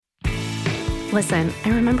Listen, I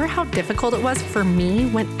remember how difficult it was for me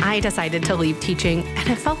when I decided to leave teaching, and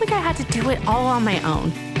it felt like I had to do it all on my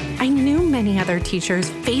own. I knew many other teachers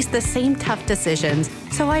faced the same tough decisions,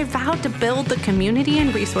 so I vowed to build the community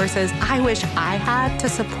and resources I wish I had to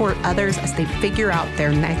support others as they figure out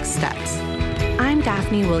their next steps. I'm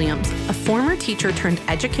Daphne Williams, a former teacher turned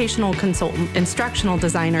educational consultant, instructional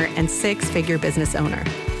designer, and six-figure business owner.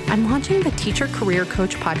 I'm launching the Teacher Career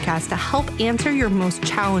Coach podcast to help answer your most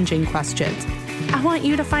challenging questions. I want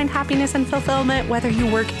you to find happiness and fulfillment whether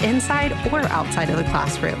you work inside or outside of the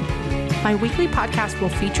classroom. My weekly podcast will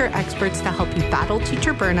feature experts to help you battle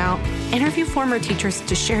teacher burnout, interview former teachers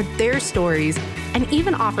to share their stories, and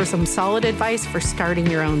even offer some solid advice for starting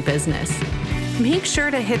your own business. Make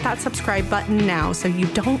sure to hit that subscribe button now so you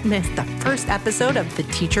don't miss the first episode of the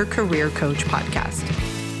Teacher Career Coach podcast.